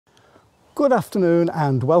Good afternoon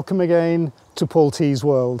and welcome again to Paul T's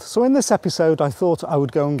World. So in this episode I thought I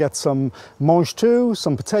would go and get some mangetout,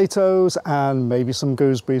 some potatoes and maybe some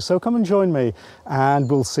gooseberries. So come and join me and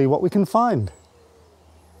we'll see what we can find.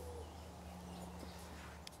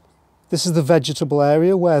 This is the vegetable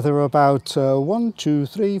area where there are about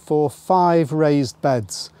 5 raised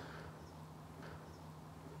beds.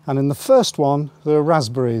 And in the first one there are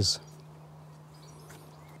raspberries.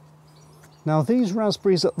 Now these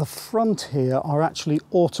raspberries at the front here are actually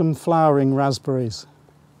autumn flowering raspberries.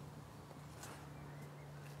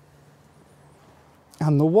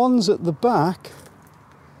 And the ones at the back,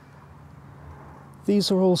 these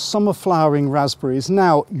are all summer flowering raspberries.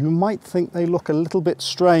 Now you might think they look a little bit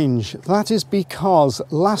strange. That is because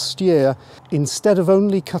last year, instead of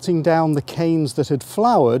only cutting down the canes that had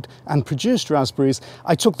flowered and produced raspberries,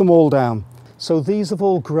 I took them all down. So these have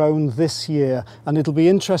all grown this year and it'll be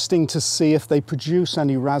interesting to see if they produce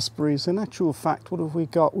any raspberries. In actual fact, what have we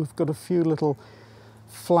got? We've got a few little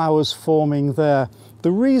flowers forming there.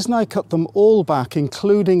 The reason I cut them all back,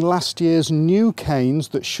 including last year's new canes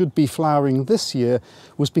that should be flowering this year,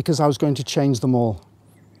 was because I was going to change them all.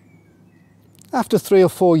 After 3 or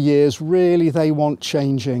 4 years, really they want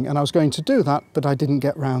changing, and I was going to do that, but I didn't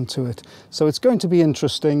get round to it. So it's going to be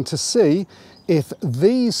interesting to see if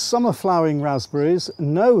these summer flowering raspberries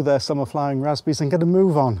know they're summer flowering raspberries and get a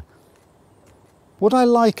move on. What I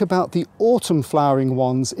like about the autumn flowering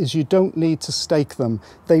ones is you don't need to stake them.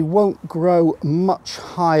 They won't grow much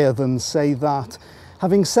higher than, say, that.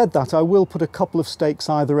 Having said that, I will put a couple of stakes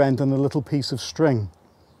either end and a little piece of string.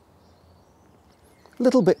 A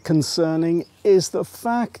little bit concerning is the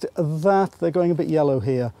fact that they're going a bit yellow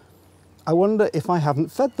here. I wonder if I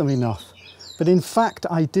haven't fed them enough. But in fact,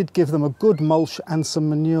 I did give them a good mulch and some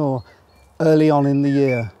manure early on in the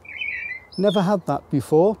year. Never had that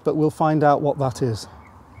before, but we'll find out what that is.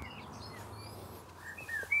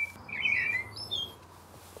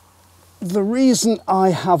 The reason I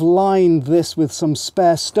have lined this with some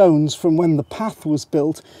spare stones from when the path was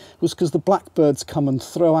built was because the blackbirds come and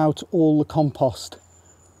throw out all the compost.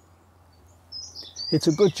 It's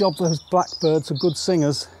a good job those blackbirds are good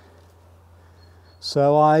singers,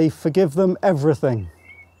 so I forgive them everything.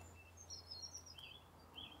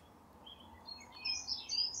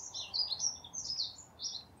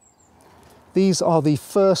 These are the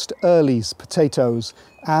first earlies potatoes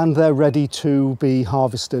and they're ready to be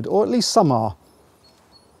harvested, or at least some are.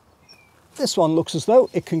 This one looks as though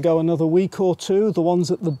it can go another week or two. The ones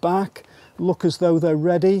at the back look as though they're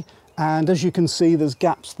ready, and as you can see there's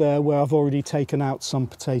gaps there where I've already taken out some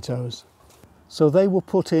potatoes. So they were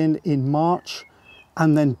put in March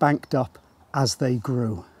and then banked up as they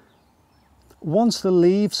grew. Once the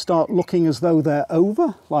leaves start looking as though they're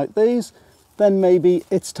over, like these, then maybe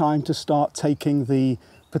it's time to start taking the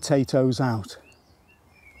potatoes out.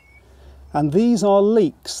 And these are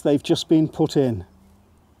leeks, they've just been put in.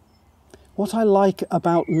 What I like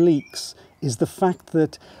about leeks is the fact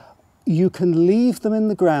that you can leave them in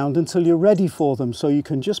the ground until you're ready for them, so you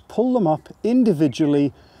can just pull them up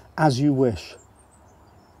individually as you wish.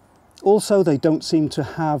 Also, they don't seem to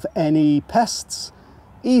have any pests,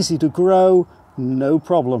 easy to grow, no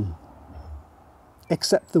problem.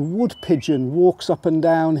 Except the wood pigeon walks up and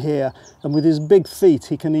down here, and with his big feet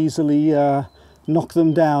he can easily knock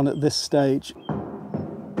them down at this stage.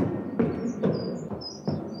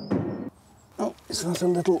 Oh, is that a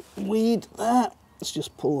little weed there? Let's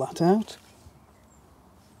just pull that out.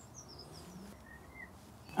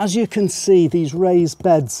 As you can see, these raised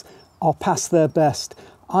beds are past their best.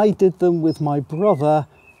 I did them with my brother,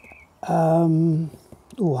 I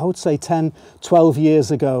would say 10, 12 years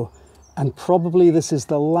ago. And probably this is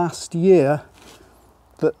the last year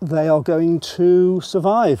that they are going to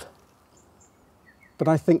survive. But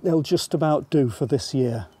I think they'll just about do for this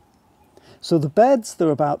year. So the beds, they're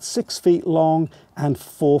about 6 feet long and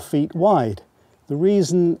 4 feet wide. The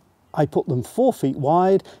reason I put them 4 feet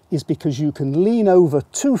wide is because you can lean over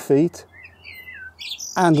 2 feet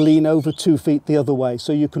and lean over 2 feet the other way.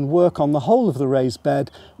 So you can work on the whole of the raised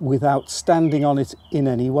bed without standing on it in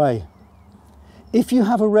any way. If you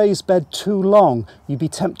have a raised bed too long, you'd be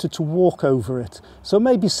tempted to walk over it. So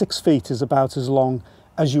maybe 6 feet is about as long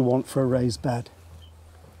as you want for a raised bed.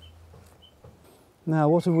 Now,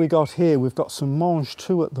 what have we got here? We've got some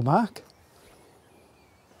mangetout at the back.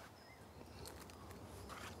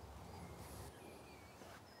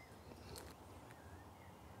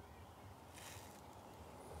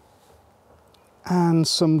 And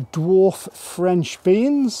some dwarf French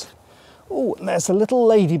beans. Oh, and there's a little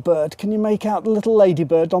ladybird. Can you make out the little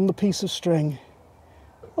ladybird on the piece of string?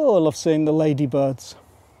 Oh, I love seeing the ladybirds.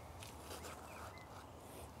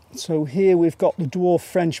 So here we've got the dwarf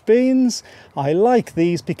French beans. I like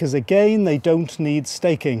these because again they don't need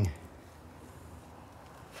staking.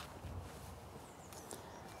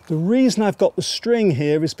 The reason I've got the string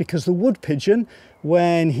here is because the wood pigeon,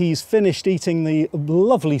 when he's finished eating the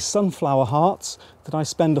lovely sunflower hearts that I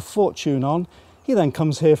spend a fortune on, he then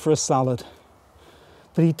comes here for a salad.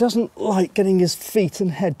 But he doesn't like getting his feet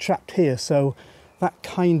and head trapped here, so that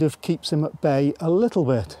kind of keeps him at bay a little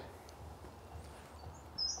bit.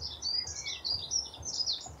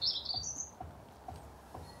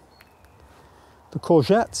 The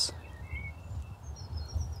courgettes.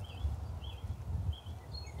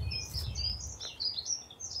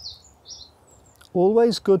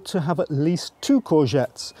 Always good to have at least 2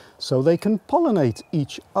 courgettes so they can pollinate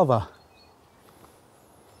each other.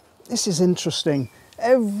 This is interesting.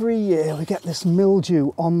 Every year we get this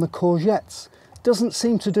mildew on the courgettes. Doesn't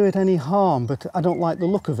seem to do it any harm, but I don't like the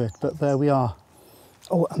look of it, but there we are.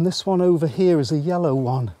 Oh, and this one over here is a yellow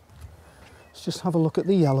one. Let's just have a look at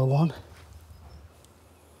the yellow one.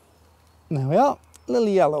 There we are, little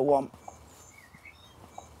yellow one.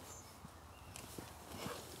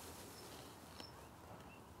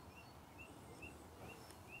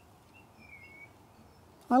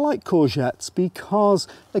 I like courgettes because,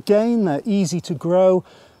 again, they're easy to grow,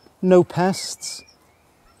 no pests.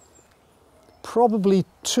 Probably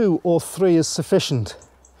 2 or 3 is sufficient.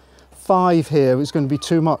 5 here is going to be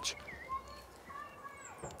too much.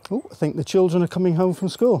 Oh, I think the children are coming home from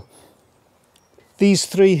school. These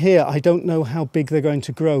 3 here, I don't know how big they're going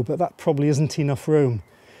to grow, but that probably isn't enough room.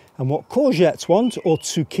 And what courgettes want, or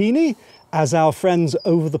zucchini, as our friends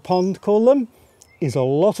over the pond call them, is a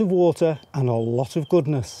lot of water and a lot of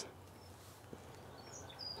goodness.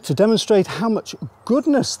 To demonstrate how much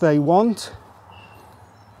goodness they want,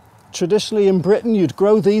 traditionally in Britain you'd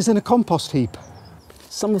grow these in a compost heap.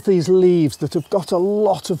 Some of these leaves that have got a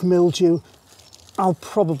lot of mildew, I'll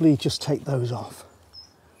probably just take those off.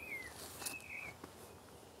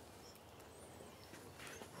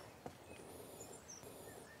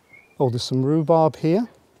 Oh, there's some rhubarb here.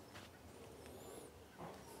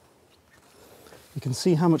 You can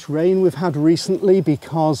see how much rain we've had recently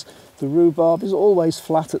because the rhubarb is always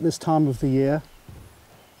flat at this time of the year.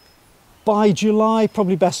 By July,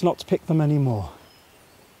 probably best not to pick them anymore.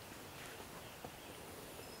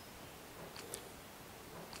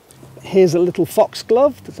 Here's a little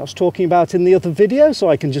foxglove that I was talking about in the other video, so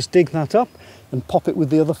I can just dig that up and pop it with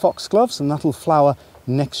the other foxgloves, and that'll flower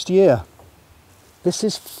next year. This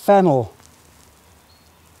is fennel.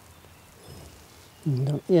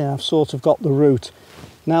 Yeah, I've sort of got the root.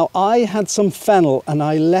 Now, I had some fennel and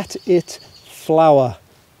I let it flower.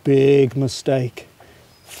 Big mistake.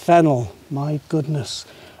 Fennel, my goodness.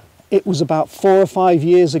 It was about 4 or 5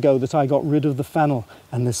 years ago that I got rid of the fennel,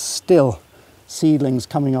 and there's still seedlings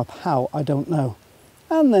coming up. How? I don't know.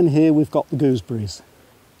 And then here we've got the gooseberries.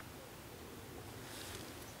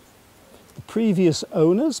 The previous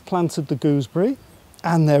owners planted the gooseberry,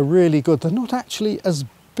 and they're really good. They're not actually as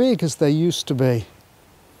big as they used to be.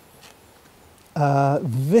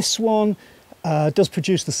 This one does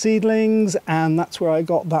produce the seedlings, and that's where I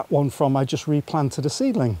got that one from. I just replanted a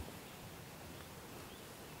seedling.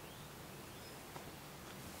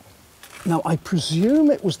 Now, I presume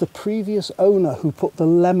it was the previous owner who put the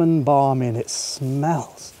lemon balm in. It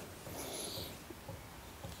smells.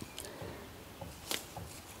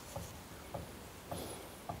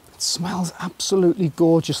 It smells absolutely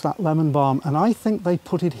gorgeous, that lemon balm, and I think they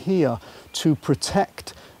put it here to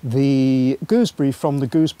protect the gooseberry from the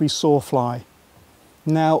gooseberry sawfly.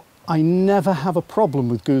 Now, I never have a problem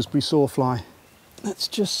with gooseberry sawfly. Let's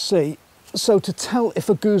just see. So to tell if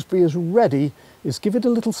a gooseberry is ready is give it a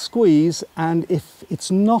little squeeze, and if it's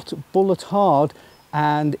not bullet hard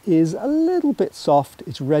and is a little bit soft,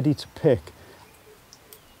 it's ready to pick.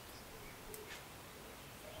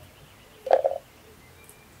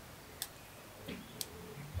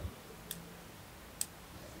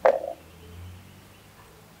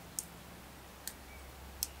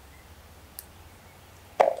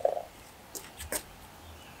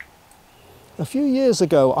 A few years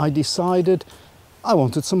ago, I decided I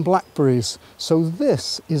wanted some blackberries. So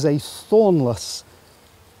this is a thornless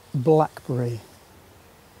blackberry.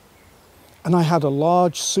 And I had a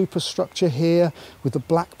large superstructure here with the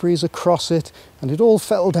blackberries across it, and it all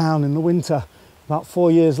fell down in the winter about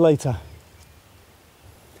 4 years later.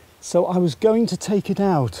 So I was going to take it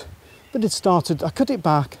out, but it started, I cut it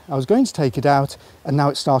back, I was going to take it out, and now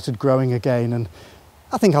it started growing again. And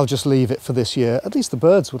I think I'll just leave it for this year. At least the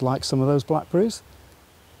birds would like some of those blackberries.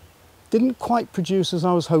 Didn't quite produce as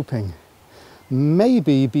I was hoping.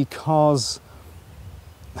 Maybe because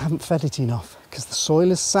I haven't fed it enough. because the soil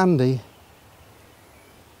is sandy.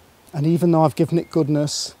 And even though I've given it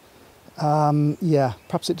goodness, yeah,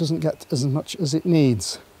 perhaps it doesn't get as much as it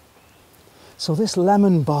needs. So this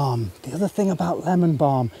lemon balm, the other thing about lemon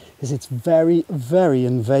balm is it's very, very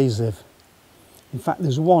invasive. In fact,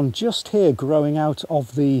 there's one just here growing out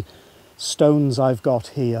of the stones I've got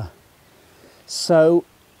here. So,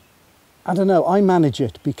 I don't know, I manage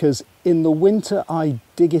it because in the winter I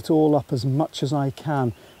dig it all up as much as I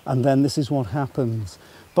can, and then this is what happens.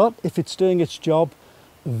 But if it's doing its job,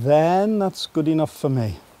 then that's good enough for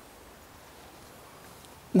me.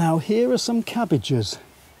 Now here are some cabbages.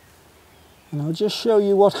 And I'll just show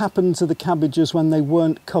you what happened to the cabbages when they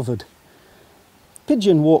weren't covered.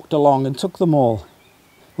 Pigeon walked along and took them all.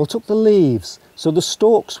 Well, took the leaves, so the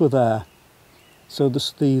stalks were there. So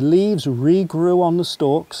the leaves regrew on the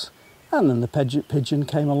stalks, and then the pigeon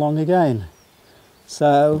came along again.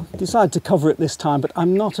 So decided to cover it this time, but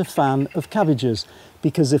I'm not a fan of cabbages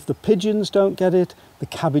because if the pigeons don't get it, the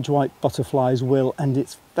cabbage white butterflies will, and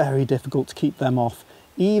it's very difficult to keep them off,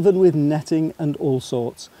 even with netting and all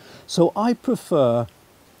sorts. So I prefer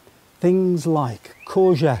things like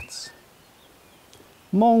courgettes,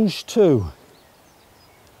 mangetout,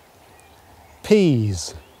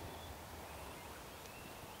 peas,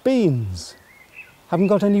 beans. Haven't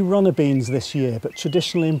got any runner beans this year, but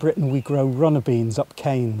traditionally in Britain we grow runner beans up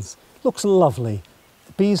canes. Looks lovely.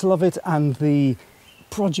 The bees love it and the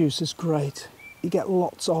produce is great. You get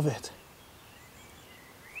lots of it.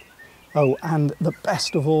 Oh, and the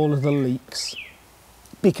best of all are the leeks,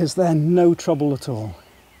 because they're no trouble at all.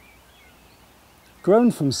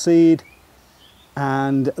 Grown from seed,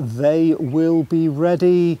 and they will be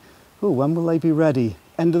ready. Oh, when will they be ready?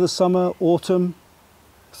 End of the summer, autumn,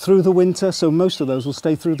 through the winter. So most of those will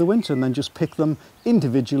stay through the winter, and then just pick them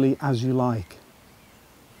individually as you like.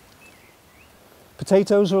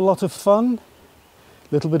 Potatoes are a lot of fun,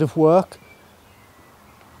 a little bit of work,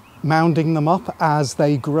 mounding them up as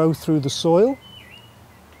they grow through the soil.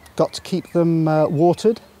 Got to keep them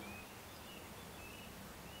watered.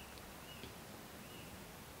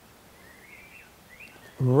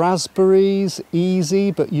 Raspberries,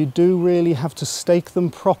 easy, but you do really have to stake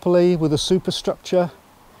them properly with a superstructure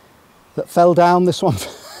that fell down, this one.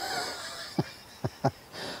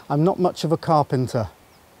 I'm not much of a carpenter.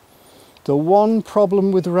 The one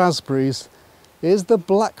problem with raspberries is the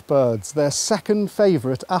blackbirds. Their second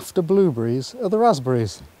favourite after blueberries are the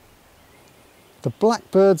raspberries. The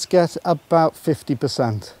blackbirds get about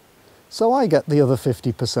 50%, so I get the other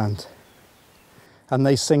 50%, and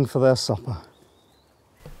they sing for their supper.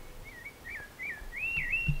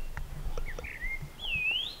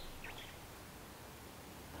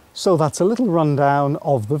 So that's a little rundown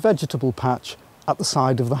of the vegetable patch at the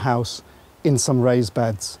side of the house in some raised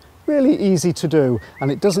beds. Really easy to do,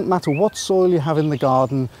 and it doesn't matter what soil you have in the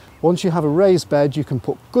garden. Once you have a raised bed, you can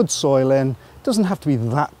put good soil in. It doesn't have to be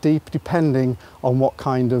that deep, depending on what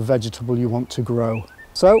kind of vegetable you want to grow.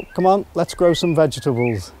 So come on, let's grow some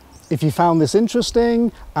vegetables. If you found this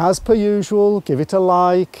interesting, as per usual, give it a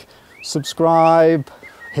like, subscribe,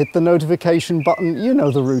 hit the notification button. You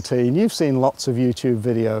know the routine. You've seen lots of YouTube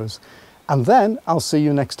videos. And then I'll see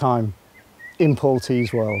you next time in Paul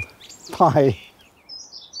T's World. Bye.